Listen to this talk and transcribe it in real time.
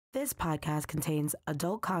This podcast contains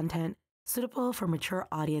adult content suitable for mature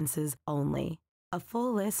audiences only. A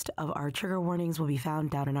full list of our trigger warnings will be found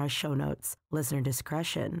down in our show notes. Listener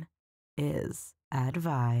discretion is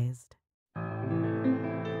advised.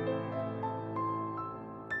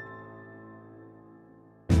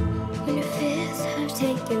 When your fears have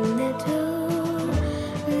taken their toll,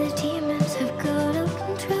 when the demons have got out of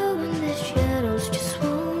control, when the shadows just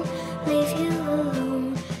won't leave you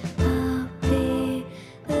alone, I'll be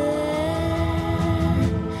there.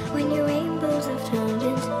 When your rainbows have turned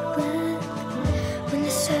into black, when the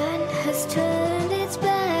sun has turned its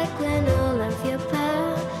back, when all of your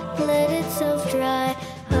power let itself dry,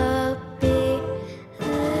 I'll be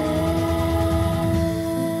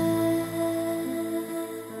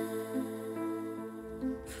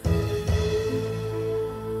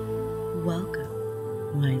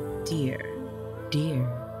Welcome, my dear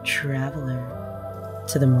traveler,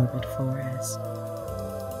 to the Morbid Forest.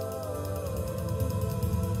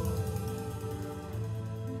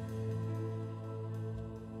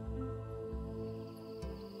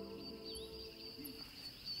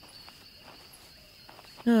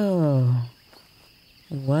 Oh,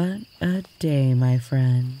 what a day, my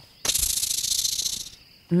friend.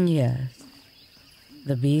 Yes,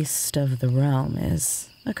 the beast of the realm is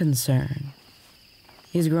a concern.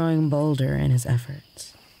 He's growing bolder in his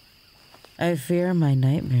efforts. I fear my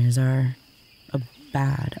nightmares are a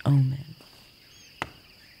bad omen.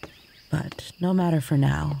 But no matter for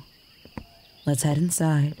now. Let's head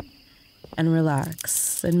inside and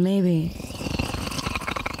relax and maybe...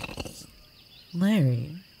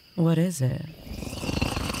 Larry, what is it?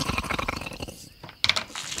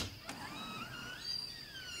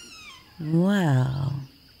 Well,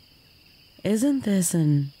 isn't this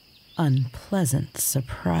an unpleasant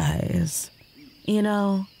surprise? You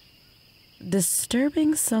know,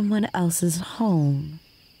 disturbing someone else's home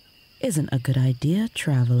isn't a good idea,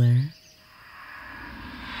 traveler.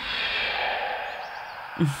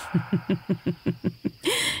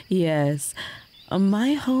 Yes,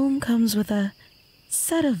 my home comes with a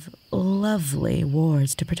set of lovely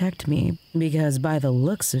wards to protect me, because by the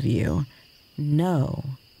looks of you, no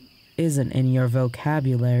isn't in your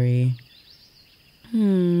vocabulary.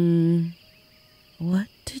 What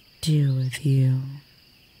to do with you?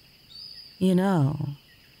 You know,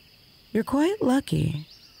 you're quite lucky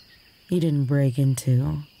you didn't break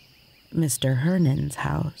into Mr. Hernan's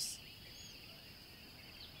house.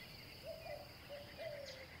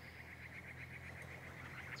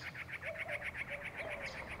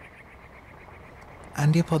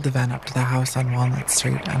 Andy pulled the van up to the house on Walnut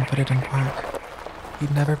Street and put it in park.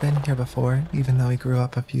 He'd never been here before, even though he grew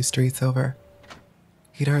up a few streets over.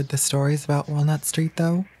 He'd heard the stories about Walnut Street,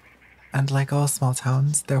 though, and like all small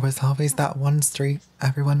towns, there was always that one street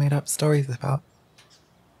everyone made up stories about.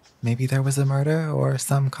 Maybe there was a murder, or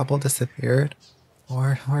some couple disappeared,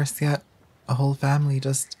 or worse yet, a whole family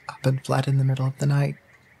just up and fled in the middle of the night,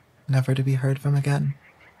 never to be heard from again.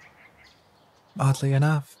 Oddly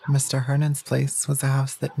enough, Mr. Hernan's place was a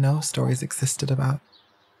house that no stories existed about.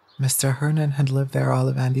 Mr. Hernan had lived there all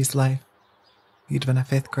of Andy's life. He'd been a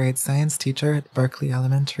 5th grade science teacher at Berkeley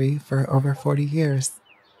Elementary for over 40 years.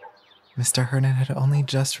 Mr. Hernan had only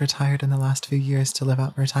just retired in the last few years to live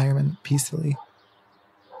out retirement peacefully.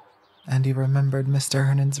 Andy remembered Mr.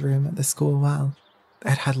 Hernan's room at the school well.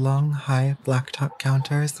 It had long, high, blacktop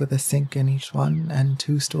counters with a sink in each one and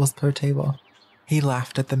 2 stools per table. He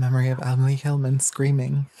laughed at the memory of Emily Hillman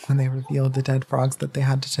screaming when they revealed the dead frogs that they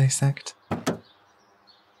had to dissect.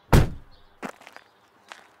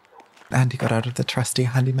 Andy got out of the trusty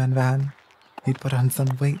handyman van. He'd put on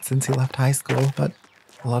some weight since he left high school, but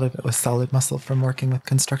a lot of it was solid muscle from working with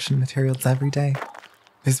construction materials every day.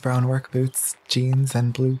 His brown work boots, jeans,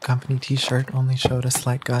 and blue company t-shirt only showed a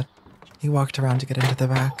slight gut. He walked around to get into the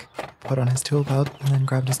back, put on his tool belt, and then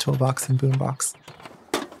grabbed his toolbox and boombox.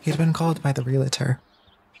 He'd been called by the realtor,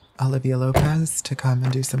 Olivia Lopez, to come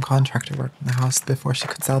and do some contractor work in the house before she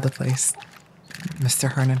could sell the place.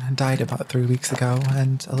 Mr. Hernan had died about 3 weeks ago,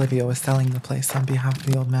 and Olivia was selling the place on behalf of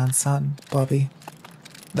the old man's son, Bobby.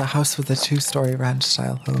 The house was a 2-story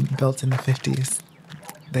ranch-style home built in the 50s.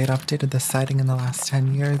 They'd updated the siding in the last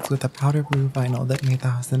 10 years with a powder blue vinyl that made the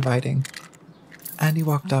house inviting. Andy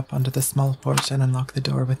walked up onto the small porch and unlocked the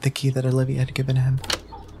door with the key that Olivia had given him.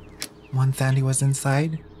 Once Andy was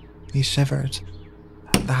inside, he shivered.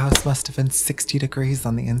 The house must have been 60 degrees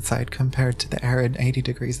on the inside compared to the arid 80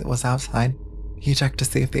 degrees it was outside. He checked to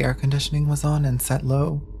see if the air conditioning was on and set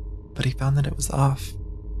low, but he found that it was off.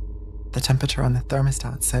 The temperature on the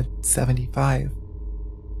thermostat said 75.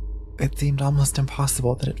 It seemed almost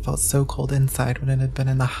impossible that it felt so cold inside when it had been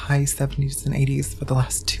in the high 70s and 80s for the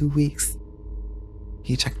last 2 weeks.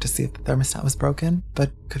 He checked to see if the thermostat was broken,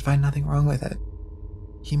 but could find nothing wrong with it.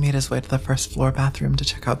 He made his way to the first floor bathroom to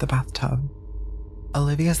check out the bathtub.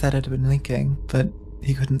 Olivia said it had been leaking, but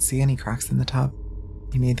he couldn't see any cracks in the tub.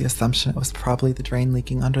 He made the assumption it was probably the drain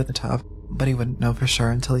leaking under the tub, but he wouldn't know for sure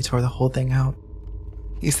until he tore the whole thing out.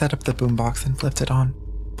 He set up the boombox and flipped it on.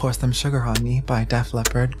 Pour Some Sugar on Me by Def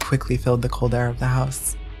Leppard quickly filled the cold air of the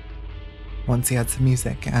house. Once he had some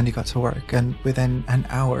music, Andy got to work, and within an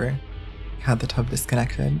hour, he had the tub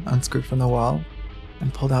disconnected, unscrewed from the wall,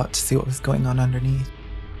 and pulled out to see what was going on underneath.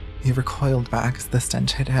 He recoiled back as the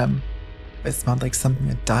stench hit him. It smelled like something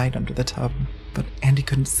had died under the tub, but Andy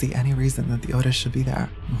couldn't see any reason that the odor should be there,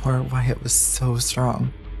 or why it was so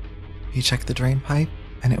strong. He checked the drain pipe,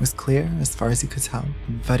 and it was clear as far as he could tell,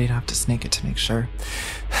 but he'd have to snake it to make sure.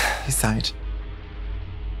 He sighed.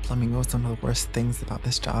 Plumbing was one of the worst things about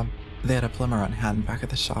this job. They had a plumber on hand back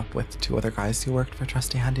at the shop with 2 other guys who worked for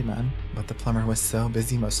Trusty Handyman, but the plumber was so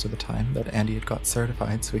busy most of the time that Andy had got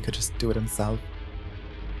certified so he could just do it himself.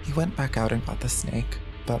 He went back out and got the snake,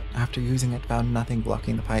 but after using it found nothing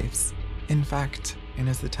blocking the pipes. In fact, in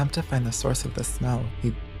his attempt to find the source of the smell,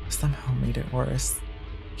 he somehow made it worse.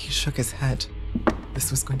 He shook his head. This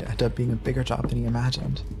was going to end up being a bigger job than he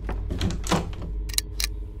imagined.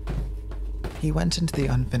 He went into the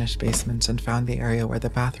unfinished basement and found the area where the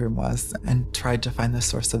bathroom was and tried to find the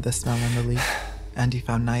source of the smell and the leak, and he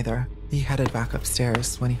found neither. He headed back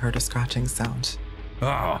upstairs when he heard a scratching sound.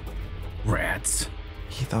 Oh, rats,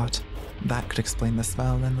 he thought. That could explain the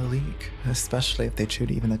smell and the leak, especially if they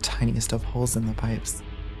chewed even the tiniest of holes in the pipes.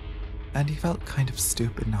 And he felt kind of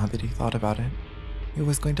stupid now that he thought about it. He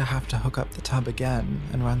was going to have to hook up the tub again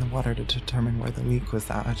and run the water to determine where the leak was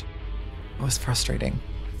at. It was frustrating.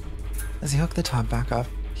 As he hooked the tub back up,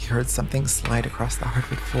 he heard something slide across the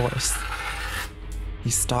hardwood floors. He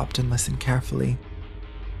stopped and listened carefully.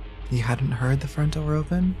 He hadn't heard the front door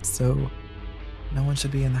open, so no one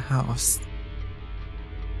should be in the house.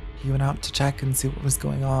 He went out to check and see what was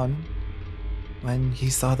going on, when he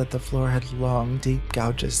saw that the floor had long, deep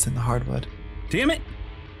gouges in the hardwood. Damn it!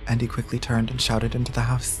 And he quickly turned and shouted into the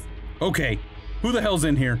house. Okay, who the hell's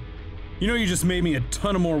in here? You know you just made me a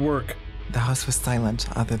ton of more work. The house was silent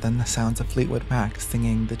other than the sounds of Fleetwood Mac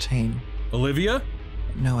singing The Chain. Olivia?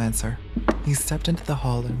 No answer. He stepped into the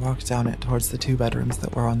hall and walked down it towards the 2 bedrooms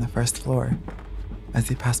that were on the first floor. As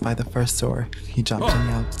he passed by the first door, he jumped and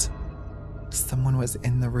yelped. Someone was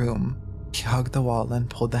in the room. He hugged the wall and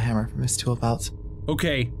pulled the hammer from his tool belt.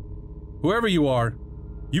 Okay, whoever you are,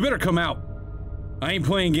 you better come out. I ain't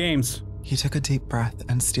playing games. He took a deep breath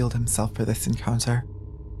and steeled himself for this encounter.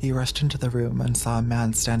 He rushed into the room and saw a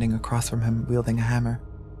man standing across from him wielding a hammer.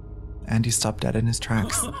 And he stopped dead in his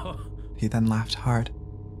tracks. He then laughed hard.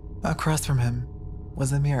 Across from him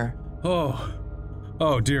was a mirror.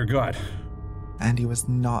 Oh dear God. And he was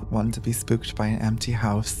not one to be spooked by an empty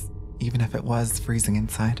house, even if it was freezing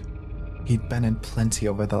inside. He'd been in plenty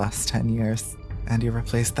over the last 10 years, and he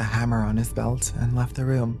replaced the hammer on his belt and left the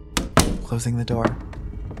room, closing the door.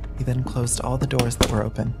 He then closed all the doors that were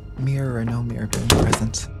open, mirror or no mirror being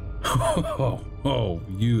present.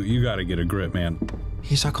 You gotta get a grip, man.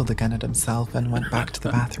 He chuckled again at himself and went back to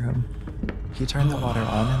the bathroom. He turned the water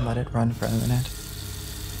on and let it run for a minute.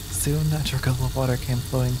 Soon a trickle of water came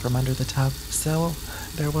flowing from under the tub, so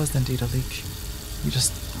there was indeed a leak. He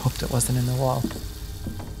just hoped it wasn't in the wall.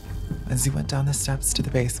 As he went down the steps to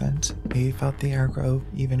the basement, he felt the air grow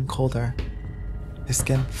even colder. His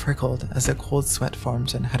skin prickled as a cold sweat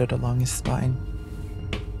formed and headed along his spine.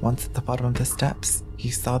 Once at the bottom of the steps, he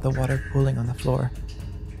saw the water pooling on the floor.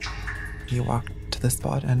 He walked to the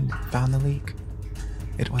spot and found the leak.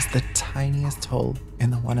 It was the tiniest hole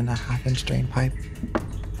in the 1.5-inch drain pipe.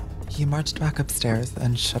 He marched back upstairs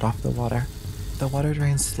and shut off the water. The water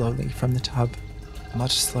drained slowly from the tub,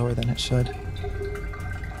 much slower than it should.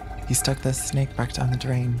 He stuck the snake back down the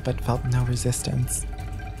drain, but felt no resistance.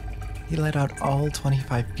 He let out all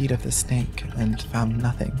 25 feet of the snake and found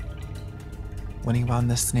nothing. When he wound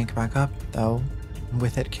the snake back up, though,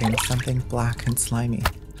 with it came something black and slimy.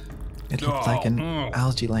 It looked like an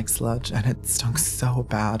algae-like sludge, and it stunk so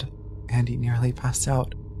bad, and he nearly passed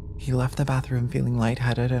out. He left the bathroom feeling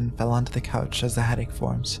lightheaded and fell onto the couch as a headache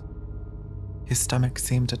formed. His stomach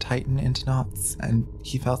seemed to tighten into knots, and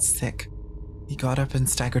he felt sick. He got up and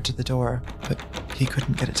staggered to the door, but he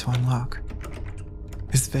couldn't get it to unlock.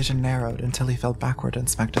 His vision narrowed until he fell backward and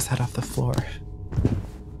smacked his head off the floor.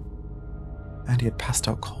 And he had passed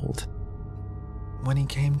out cold. When he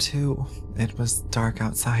came to, it was dark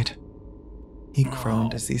outside. He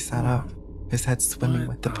groaned as he sat up. his head swimming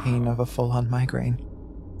with the pain of a full-on migraine.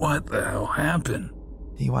 What the hell happened?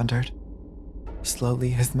 He wondered. Slowly,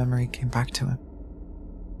 his memory came back to him.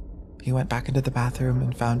 He went back into the bathroom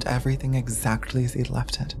and found everything exactly as he'd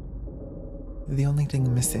left it. The only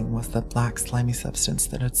thing missing was the black, slimy substance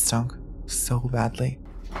that had stunk so badly.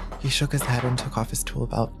 He shook his head and took off his tool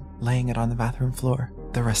belt, laying it on the bathroom floor.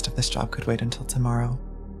 The rest of this job could wait until tomorrow.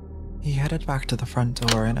 He headed back to the front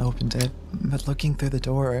door and opened it, but looking through the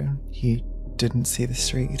door, he didn't see the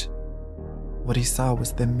street. What he saw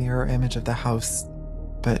was the mirror image of the house,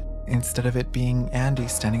 but instead of it being Andy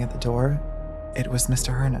standing at the door, it was Mr.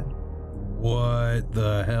 Hernan. What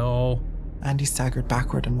the hell? Andy staggered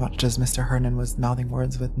backward and watched as Mr. Hernan was mouthing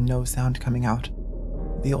words with no sound coming out.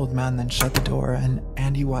 The old man then shut the door, and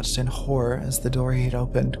Andy watched in horror as the door he had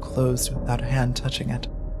opened closed without a hand touching it.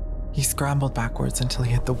 He scrambled backwards until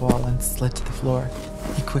he hit the wall and slid to the floor.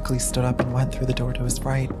 He quickly stood up and went through the door to his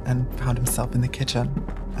right and found himself in the kitchen.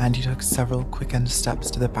 Andy took several quickened steps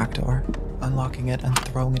to the back door, unlocking it and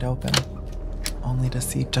throwing it open, only to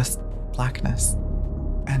see just blackness.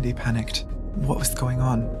 Andy panicked. What was going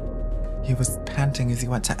on? He was panting as he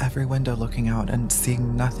went to every window looking out and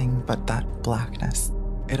seeing nothing but that blackness.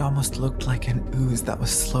 It almost looked like an ooze that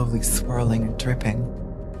was slowly swirling and dripping.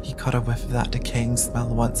 He caught a whiff of that decaying smell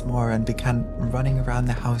once more and began running around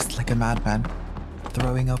the house like a madman,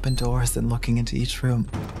 throwing open doors and looking into each room.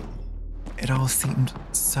 It all seemed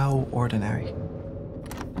so ordinary.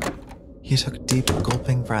 He took deep,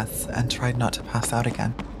 gulping breaths and tried not to pass out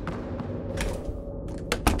again.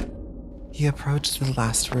 He approached the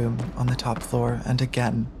last room on the top floor, and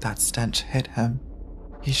again that stench hit him.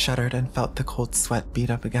 He shuddered and felt the cold sweat beat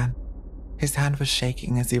up again. His hand was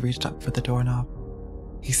shaking as he reached up for the doorknob.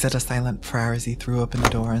 He said a silent prayer as he threw open the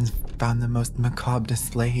door and found the most macabre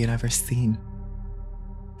display he had ever seen.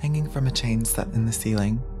 Hanging from a chain set in the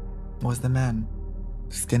ceiling was the man,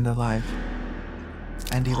 skinned alive.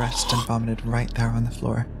 Andy retched and vomited right there on the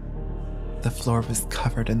floor. The floor was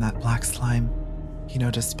covered in that black slime. He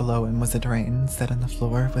noticed below him was a drain set in the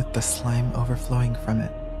floor with the slime overflowing from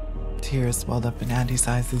it. Tears welled up in Andy's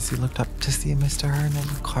eyes as he looked up to see Mr. Hernan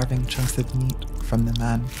carving chunks of meat from the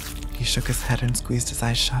man. He shook his head and squeezed his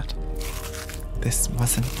eyes shut. This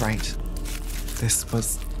wasn't right. This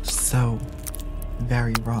was so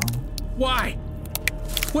very wrong. Why?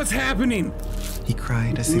 What's happening? He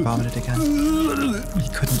cried as he vomited again. He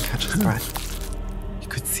couldn't catch his breath. He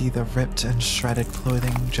could see the ripped and shredded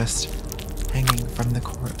clothing just hanging from the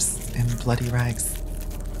corpse in bloody rags.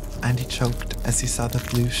 And he choked as he saw the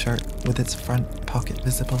blue shirt with its front pocket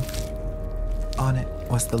visible. On it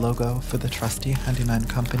was the logo for the trusty handyman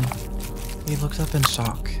company. He looked up in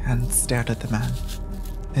shock and stared at the man.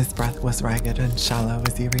 His breath was ragged and shallow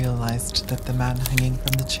as he realized that the man hanging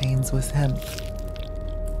from the chains was him.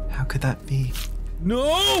 How could that be?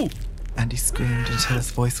 No! And he screamed until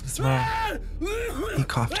his voice was raw. He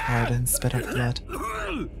coughed hard and spit out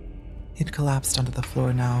blood. He'd collapsed onto the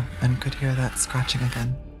floor now and could hear that scratching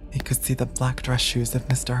again. He could see the black dress shoes of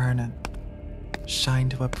Mr. Hernan shine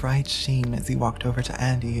to a bright sheen as he walked over to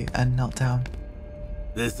Andy and knelt down.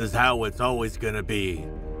 This is how it's always gonna be.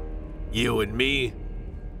 You and me,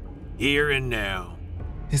 here and now.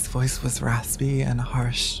 His voice was raspy and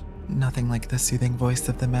harsh, nothing like the soothing voice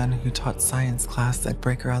of the man who taught science class at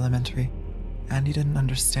Breaker Elementary. Andy didn't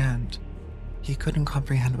understand. He couldn't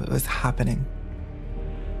comprehend what was happening.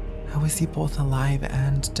 How was he both alive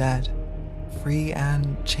and dead? Free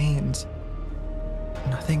and chained?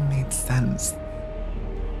 Nothing made sense.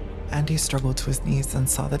 Andy struggled to his knees and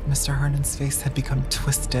saw that Mr. Hernan's face had become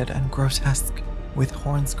twisted and grotesque, with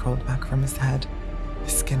horns curled back from his head.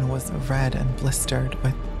 His skin was red and blistered,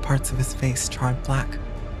 with parts of his face charred black.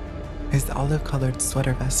 His olive-colored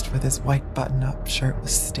sweater vest with his white button-up shirt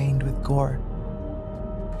was stained with gore.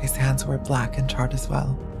 His hands were black and charred as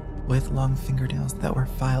well, with long fingernails that were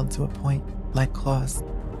filed to a point, like claws.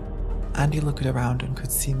 Andy looked around and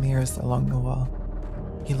could see mirrors along the wall.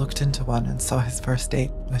 He looked into one and saw his first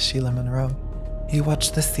date with Sheila Monroe. He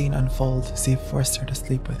watched the scene unfold as he forced her to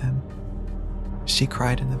sleep with him. She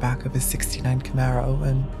cried in the back of his '69 Camaro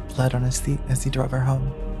and bled on his seat as he drove her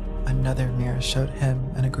home. Another mirror showed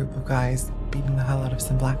him and a group of guys beating the hell out of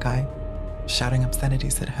some black guy, shouting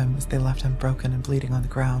obscenities at him as they left him broken and bleeding on the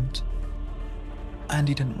ground.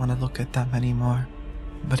 Andy didn't want to look at them anymore,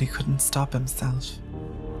 but he couldn't stop himself.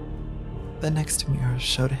 The next mirror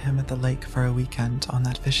showed him at the lake for a weekend on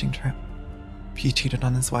that fishing trip. He cheated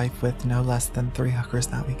on his wife with no less than 3 hookers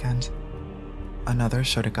that weekend. Another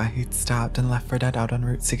showed a guy he'd stabbed and left for dead out on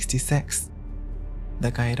Route 66. The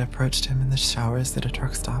guy had approached him in the showers at a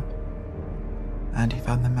truck stop. And he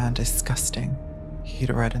found the man disgusting, He'd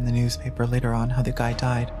read in the newspaper later on how the guy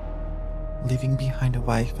died, leaving behind a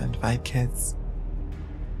wife and 5 kids.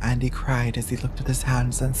 Andy cried as he looked at his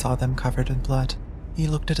hands and saw them covered in blood. He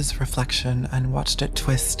looked at his reflection and watched it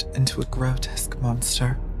twist into a grotesque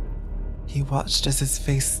monster. He watched as his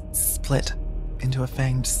face split into a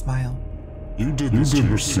fanged smile. You did this to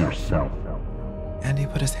yourself. Andy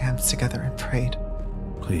put his hands together and prayed.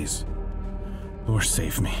 Please, Lord,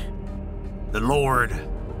 save me. The Lord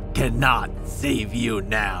cannot save you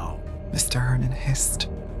now. Mr. Hernan hissed.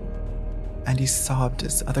 Andy sobbed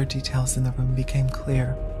as other details in the room became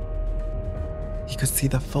clear. He could see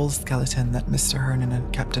the full skeleton that Mr. Hernan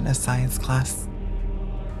had kept in his science class.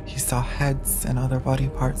 He saw heads and other body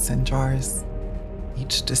parts in jars,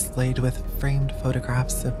 each displayed with framed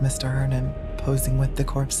photographs of Mr. Hernan posing with the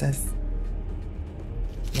corpses.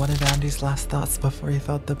 One of Andy's last thoughts before he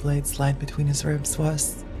felt the blade slide between his ribs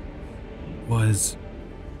was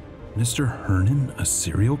Mr. Hernan a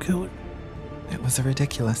serial killer? It was a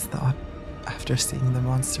ridiculous thought after seeing the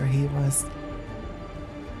monster he was.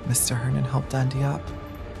 Mr. Hernan helped Andy up.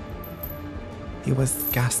 He was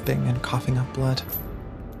gasping and coughing up blood.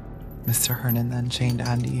 Mr. Hernan then chained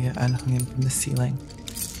Andy and hung him from the ceiling.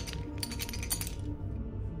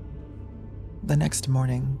 The next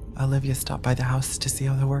morning, Olivia stopped by the house to see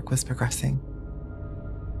how the work was progressing.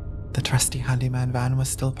 The trusty handyman van was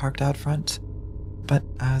still parked out front, but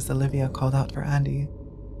as Olivia called out for Andy,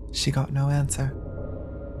 she got no answer.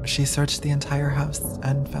 She searched the entire house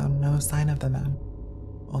and found no sign of the man,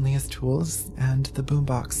 only his tools and the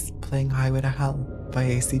boombox playing Highway to Hell by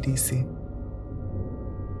AC/DC.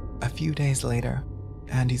 A few days later,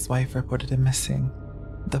 Andy's wife reported him missing.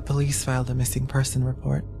 The police filed a missing person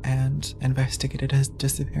report and investigated his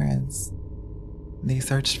disappearance. They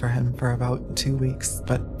searched for him for about 2 weeks,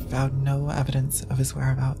 but found no evidence of his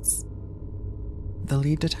whereabouts. The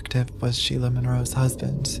lead detective was Sheila Monroe's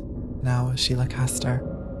husband, now Sheila Castor.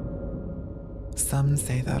 Some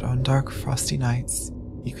say that on dark, frosty nights,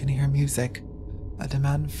 you can hear music, a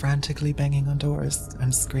man frantically banging on doors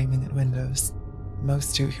and screaming at windows.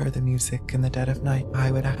 Most do hear the music in the dead of night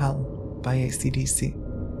Highway to Hell by AC/DC.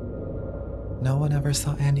 No one ever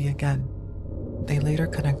saw Andy again. They later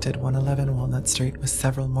connected 111 Walnut Street with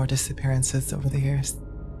several more disappearances over the years.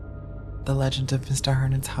 The legend of Mr.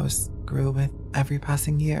 Hernan's house grew with every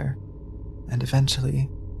passing year, and eventually,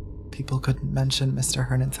 people couldn't mention Mr.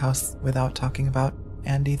 Hernan's house without talking about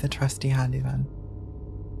Andy the trusty handyman.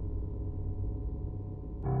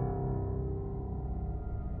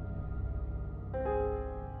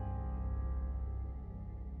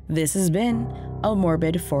 This has been a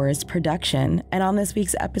Morbid Forest production, and on this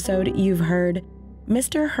week's episode, you've heard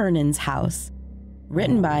Mr. Hernan's House,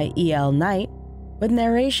 written by E.L. Knight, with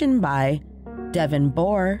narration by Devyn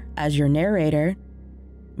Boer as your narrator,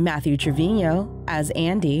 Matthew Trevino as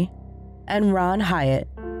Andy, and Ron Hyatt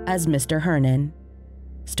as Mr. Hernan.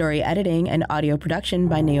 Story editing and audio production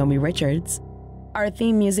by Naomi Richards. Our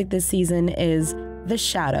theme music this season is The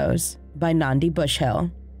Shadows by Nandi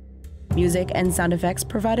Bushhill. Music and sound effects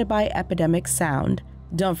provided by Epidemic Sound.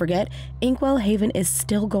 Don't forget, Inkwell Haven is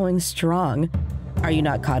still going strong. Are you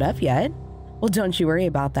not caught up yet? Well, don't you worry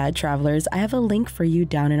about that, travelers. I have a link for you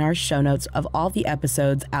down in our show notes of all the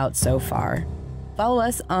episodes out so far. Follow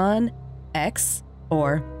us on X,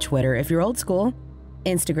 or Twitter if you're old school,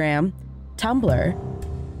 Instagram, Tumblr,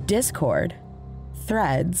 Discord,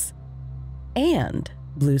 Threads, and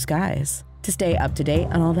Blue Skies to stay up to date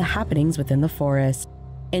on all the happenings within the forest.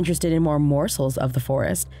 Interested in more morsels of the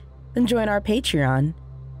forest? Then join our Patreon.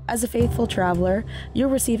 As a faithful traveler, you'll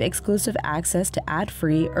receive exclusive access to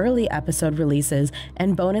ad-free early episode releases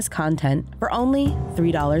and bonus content for only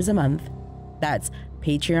 $3 a month. That's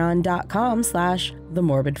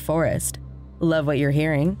patreon.com/themorbidforest. Love what you're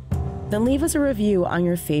hearing? Then leave us a review on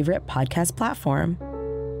your favorite podcast platform.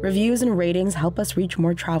 Reviews and ratings help us reach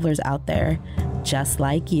more travelers out there, just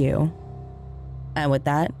like you. And with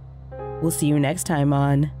that, we'll see you next time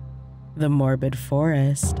on The Morbid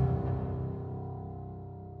Forest.